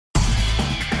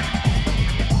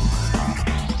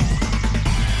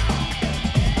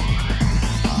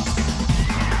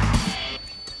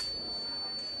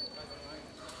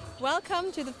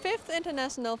Welcome to the 5th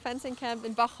International Fencing Camp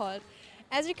in Bocholt.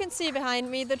 As you can see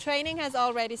behind me, the training has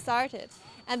already started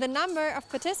and the number of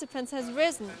participants has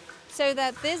risen, so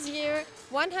that this year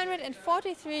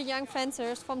 143 young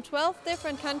fencers from 12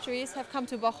 different countries have come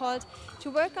to Bocholt to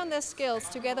work on their skills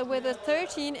together with the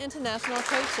 13 international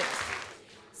coaches.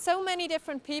 So many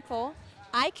different people,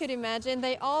 I could imagine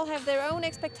they all have their own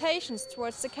expectations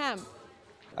towards the camp.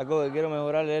 Algo que quiero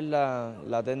mejorar es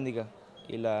la técnica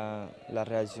y la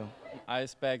reacción. I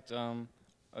expect a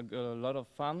lot of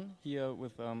fun here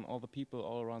with all the people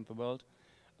all around the world,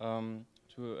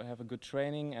 to have a good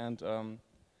training and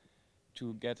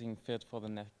to getting fit for the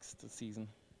next season.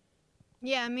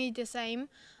 Yeah, me the same.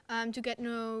 To get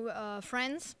know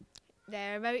friends.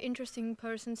 There are very interesting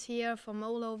persons here from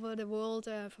all over the world,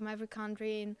 from every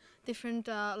country in different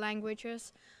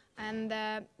languages. And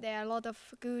there are a lot of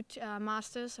good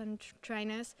masters and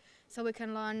trainers, so we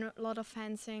can learn a lot of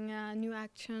fencing, new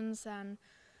actions, and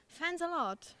fence a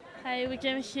lot. Hi, we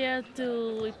came here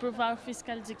to improve our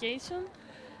physical education,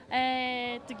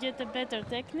 to get a better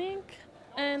technique,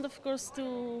 and of course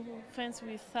to fence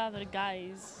with other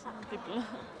guys, people.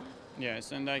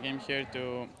 Yes, and I came here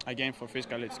again for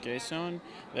physical education.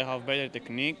 They have better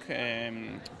technique.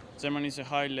 Germany is a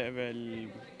high level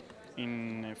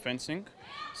in fencing,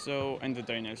 and the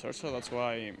trainers also. That's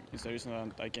why it's the reason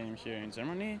that I came here in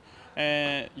Germany.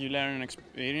 You learn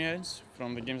experience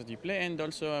from the games that you play, and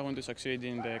also I want to succeed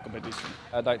in the competition.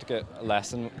 I'd like to get a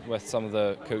lesson with some of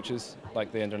the coaches,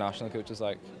 like the international coaches,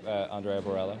 like Andrea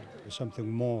Borella. Something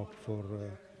more for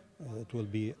it will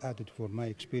be added for my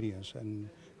experience, and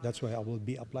that's why I will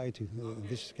be applied to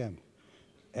this camp.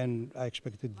 And I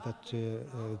expected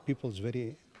that people's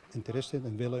very interested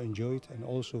and will enjoy it, and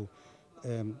also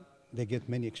they get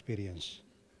many experience.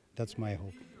 That's my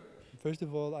hope. First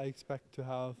of all, I expect to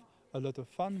have a lot of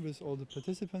fun with all the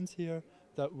participants here,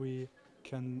 that we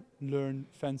can learn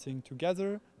fencing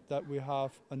together, that we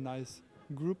have a nice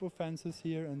group of fencers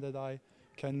here, and that I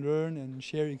can learn and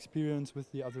share experience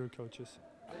with the other coaches.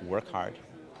 Work hard,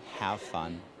 have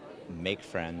fun, make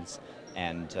friends,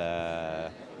 and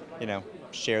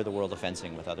share the world of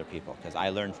fencing with other people, because I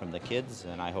learn from the kids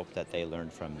and I hope that they learn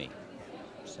from me.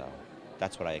 So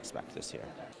that's what I expect this year.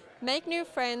 Make new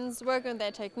friends, work on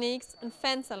their techniques and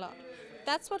fence a lot.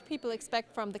 That's what people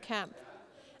expect from the camp.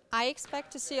 I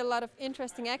expect to see a lot of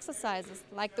interesting exercises,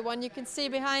 like the one you can see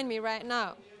behind me right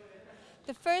now.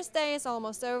 The first day is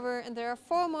almost over and there are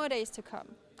 4 more days to come.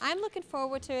 I'm looking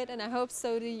forward to it and I hope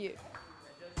so do you.